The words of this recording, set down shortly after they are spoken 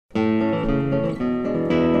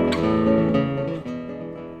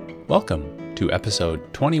Welcome to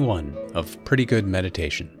episode 21 of Pretty Good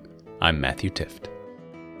Meditation. I'm Matthew Tift.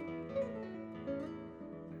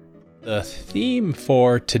 The theme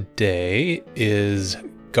for today is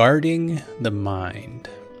guarding the mind.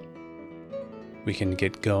 We can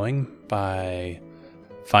get going by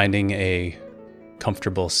finding a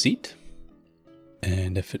comfortable seat.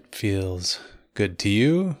 And if it feels good to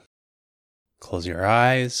you, close your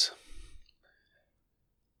eyes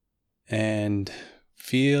and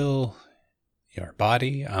feel your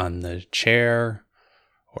body on the chair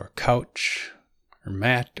or couch or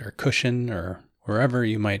mat or cushion or wherever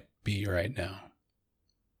you might be right now.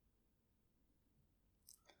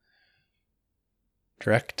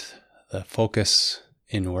 Direct the focus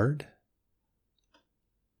inward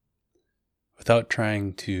without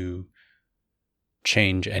trying to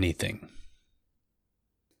change anything.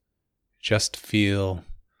 Just feel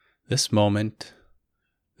this moment,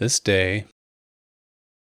 this day,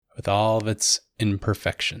 with all of its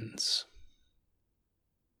imperfections.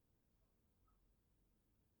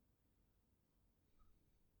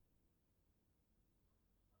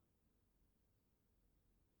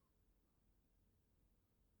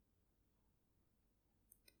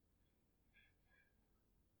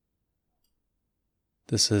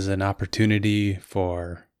 This is an opportunity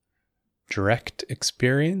for direct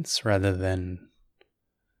experience rather than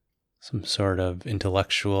some sort of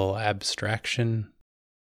intellectual abstraction.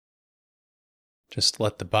 Just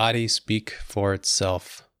let the body speak for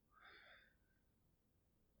itself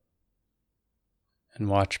and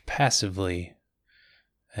watch passively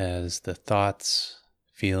as the thoughts,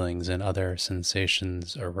 feelings, and other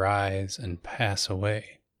sensations arise and pass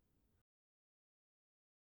away.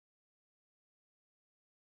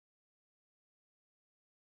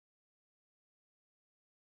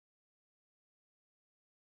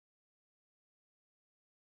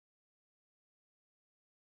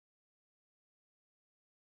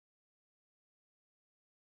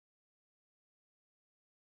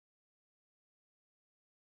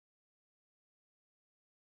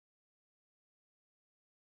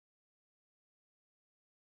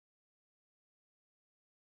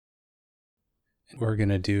 We're going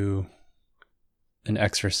to do an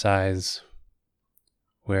exercise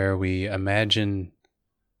where we imagine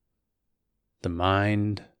the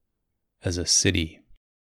mind as a city.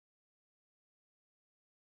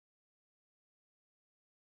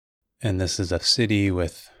 And this is a city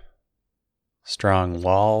with strong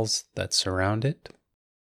walls that surround it.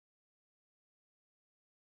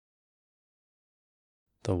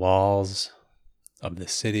 The walls of the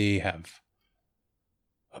city have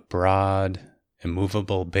a broad,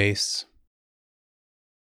 immovable base.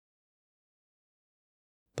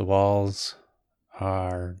 The walls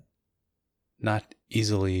are not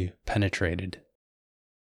easily penetrated.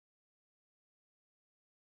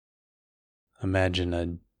 Imagine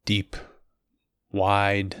a deep,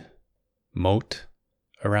 wide moat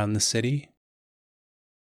around the city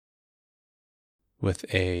with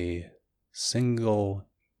a single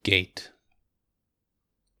gate.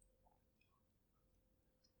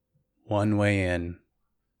 One way in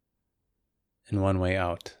and one way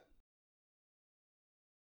out.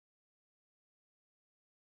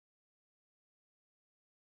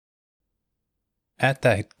 At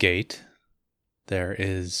that gate, there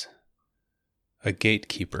is a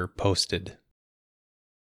gatekeeper posted.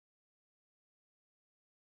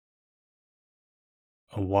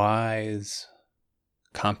 A wise,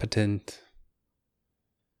 competent,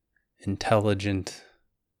 intelligent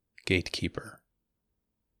gatekeeper.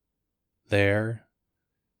 There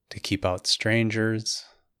to keep out strangers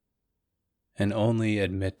and only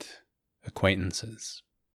admit acquaintances.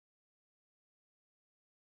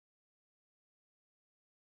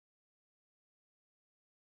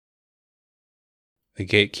 The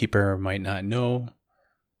gatekeeper might not know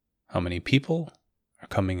how many people are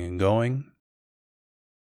coming and going,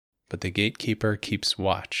 but the gatekeeper keeps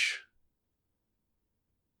watch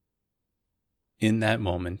in that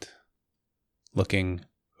moment, looking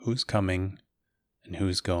who's coming and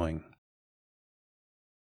who's going.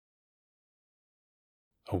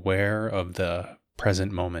 Aware of the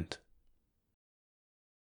present moment.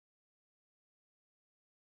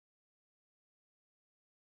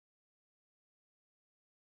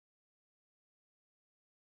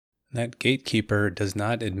 That gatekeeper does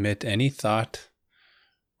not admit any thought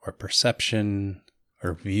or perception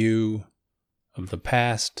or view of the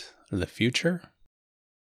past or the future,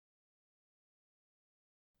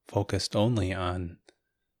 focused only on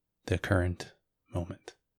the current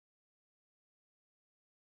moment.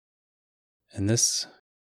 And this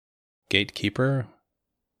gatekeeper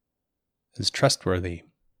is trustworthy.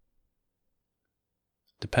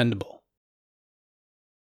 dependable.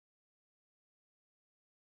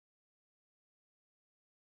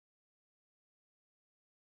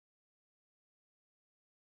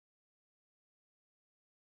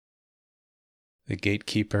 The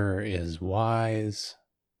gatekeeper is wise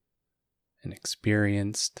and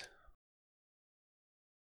experienced,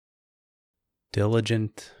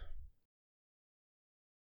 diligent,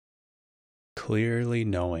 clearly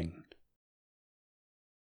knowing.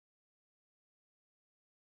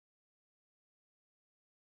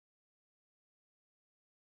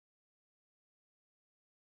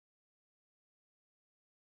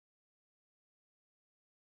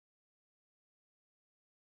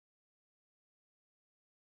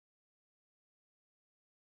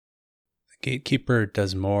 The gatekeeper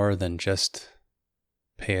does more than just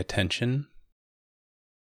pay attention.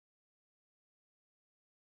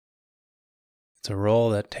 It's a role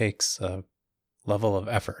that takes a level of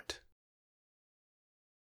effort.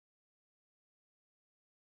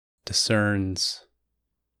 Discerns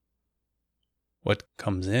what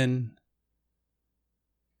comes in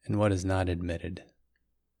and what is not admitted.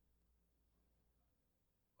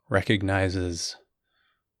 Recognizes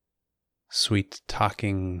sweet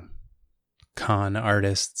talking con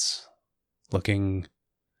artists looking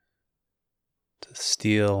to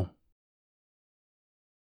steal.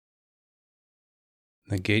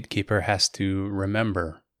 The gatekeeper has to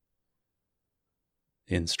remember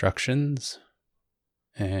the instructions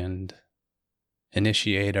and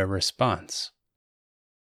initiate a response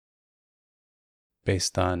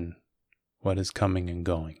based on what is coming and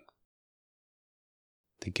going.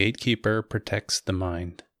 The gatekeeper protects the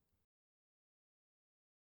mind.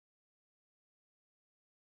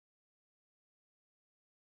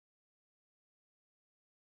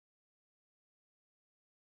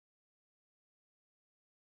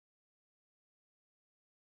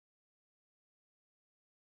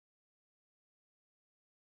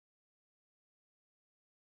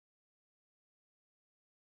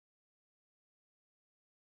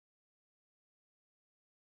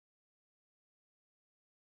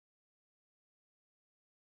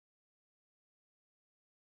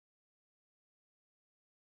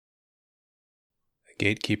 The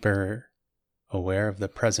gatekeeper, aware of the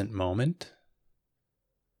present moment,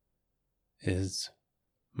 is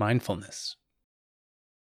mindfulness.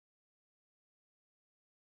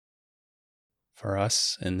 For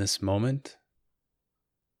us in this moment,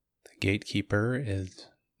 the gatekeeper is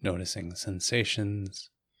noticing sensations,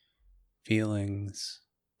 feelings,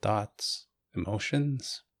 thoughts,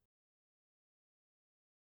 emotions.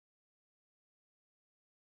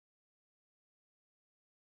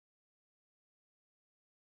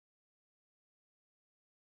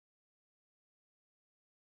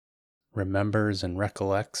 Remembers and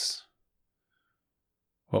recollects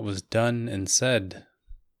what was done and said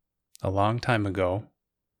a long time ago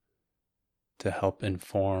to help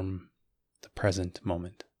inform the present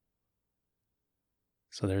moment.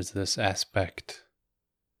 So there's this aspect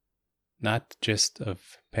not just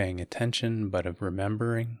of paying attention, but of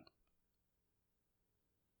remembering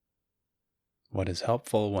what is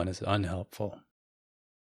helpful, what is unhelpful.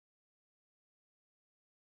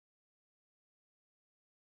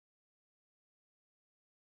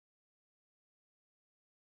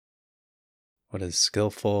 What is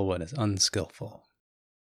skillful, what is unskillful.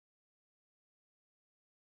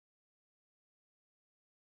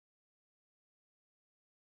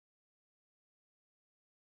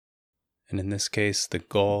 And in this case, the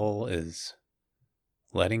goal is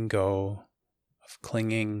letting go of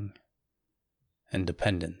clinging and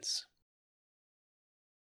dependence.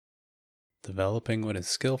 Developing what is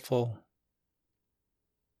skillful,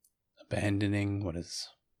 abandoning what is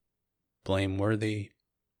blameworthy,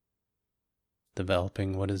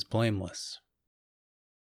 developing what is blameless.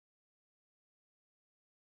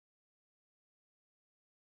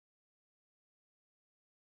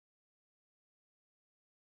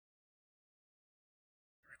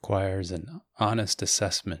 Requires an honest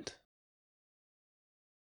assessment.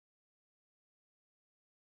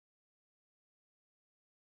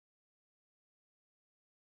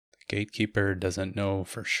 The gatekeeper doesn't know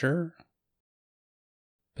for sure,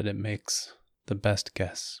 but it makes the best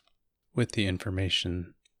guess with the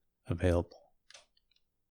information available.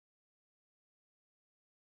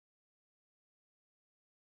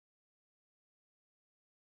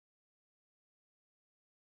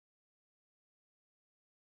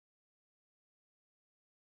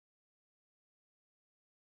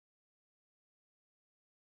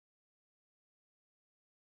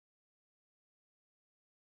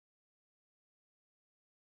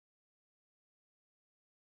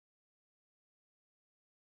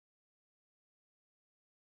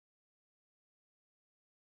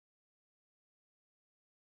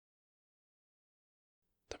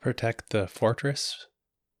 To protect the fortress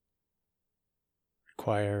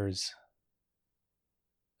requires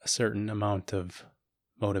a certain amount of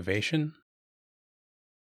motivation,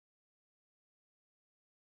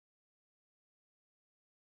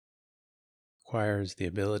 requires the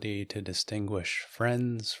ability to distinguish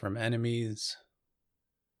friends from enemies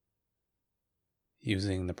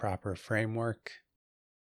using the proper framework.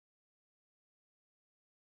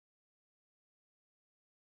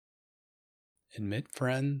 Admit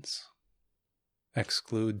friends,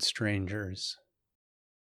 exclude strangers.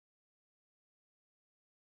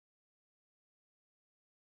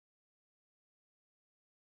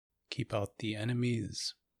 Keep out the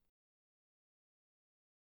enemies.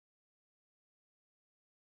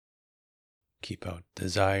 Keep out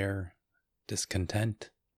desire,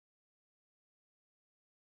 discontent.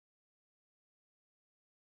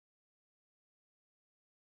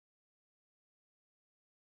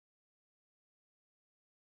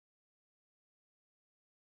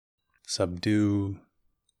 Subdue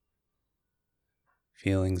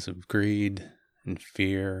feelings of greed and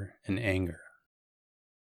fear and anger.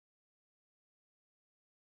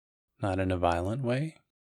 Not in a violent way,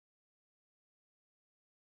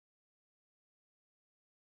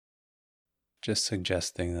 just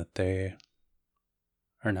suggesting that they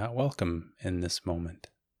are not welcome in this moment.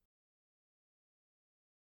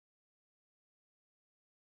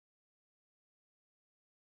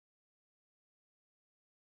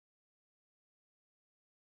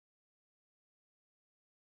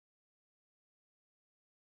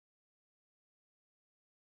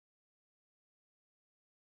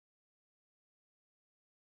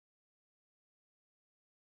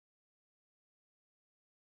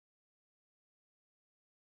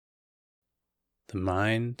 The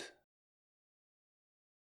mind,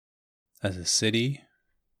 as a city,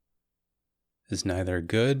 is neither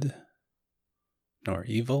good nor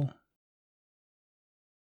evil.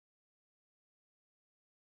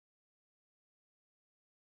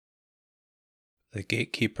 The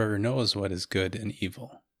gatekeeper knows what is good and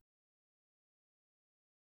evil.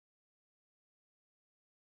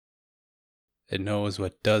 It knows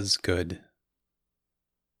what does good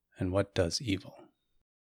and what does evil.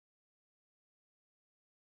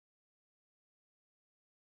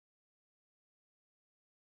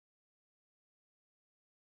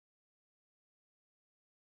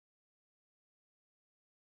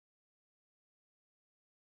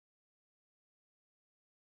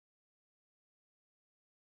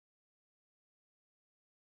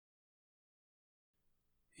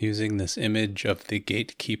 Using this image of the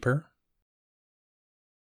gatekeeper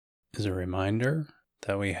is a reminder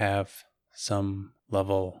that we have some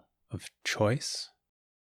level of choice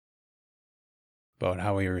about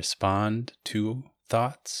how we respond to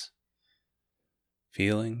thoughts,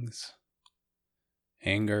 feelings,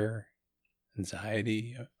 anger,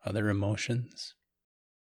 anxiety, other emotions.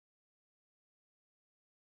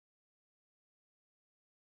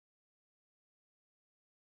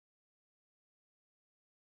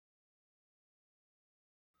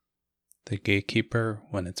 The gatekeeper,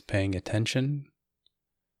 when it's paying attention,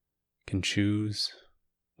 can choose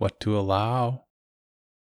what to allow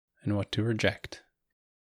and what to reject.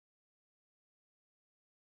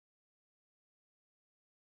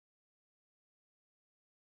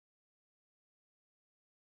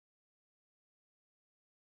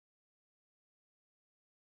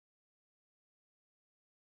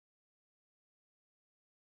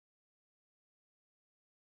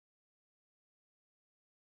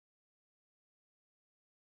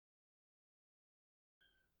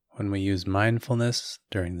 When we use mindfulness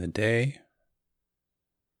during the day,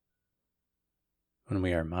 when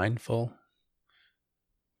we are mindful,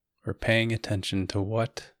 we're paying attention to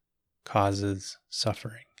what causes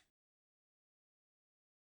suffering.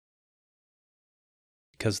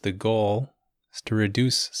 Because the goal is to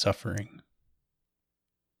reduce suffering,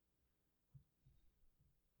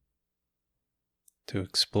 to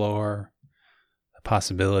explore the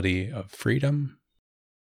possibility of freedom,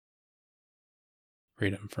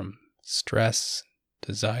 freedom from stress,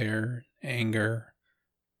 desire, anger,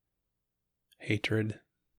 hatred.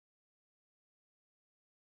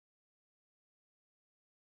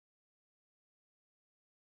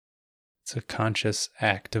 It's a conscious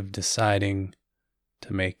act of deciding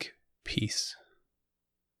to make peace.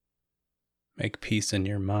 Make peace in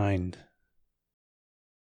your mind.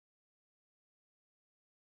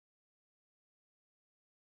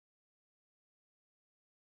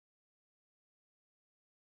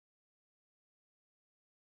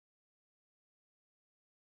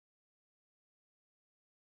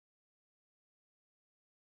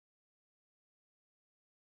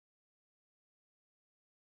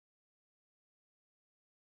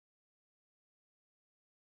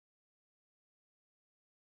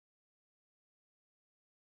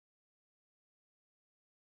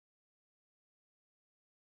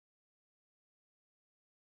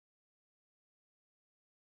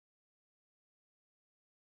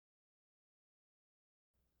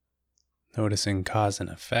 noticing cause and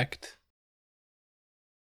effect,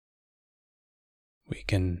 we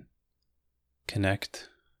can connect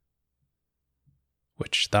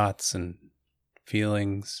which thoughts and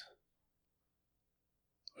feelings,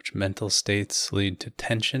 which mental states lead to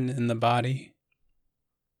tension in the body,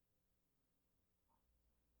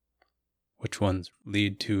 which ones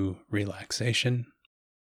lead to relaxation.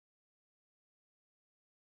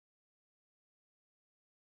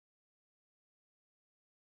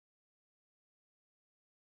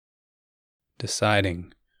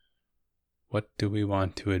 Deciding what do we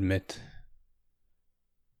want to admit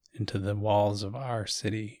into the walls of our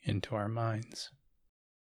city, into our minds.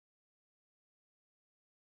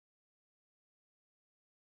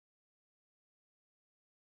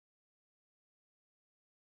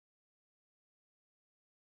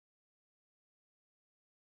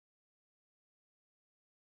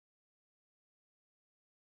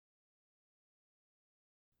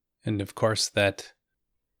 And of course, that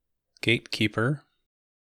gatekeeper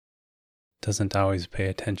doesn't always pay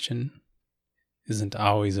attention, isn't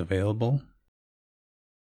always available.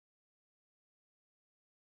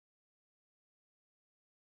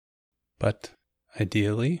 But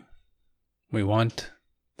ideally, we want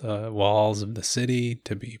the walls of the city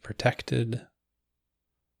to be protected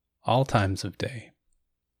all times of day,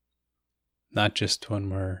 not just when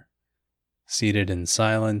we're seated in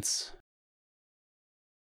silence,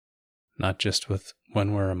 not just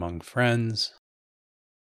when we're among friends,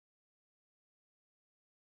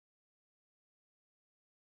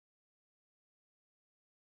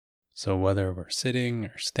 so whether we're sitting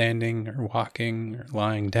or standing or walking or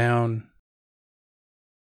lying down,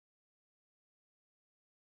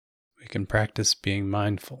 we can practice being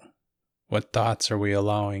mindful. What thoughts are we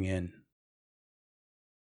allowing in?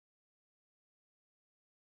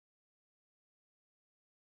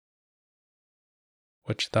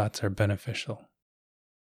 Which thoughts are beneficial?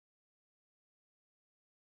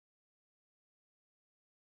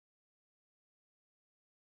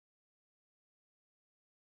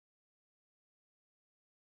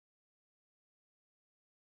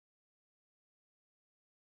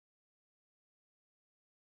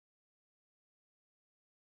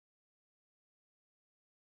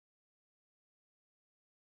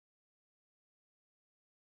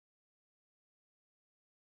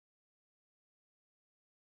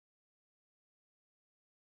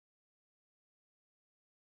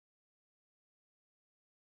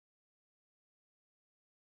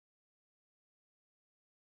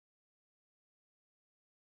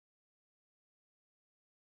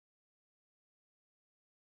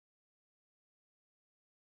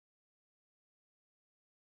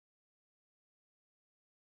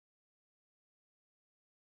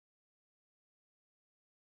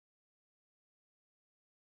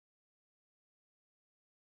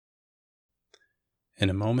 In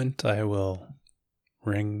a moment, I will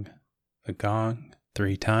ring the gong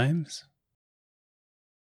 3 times.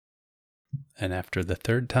 And after the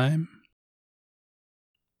 3rd time,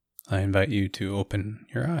 I invite you to open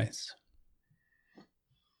your eyes.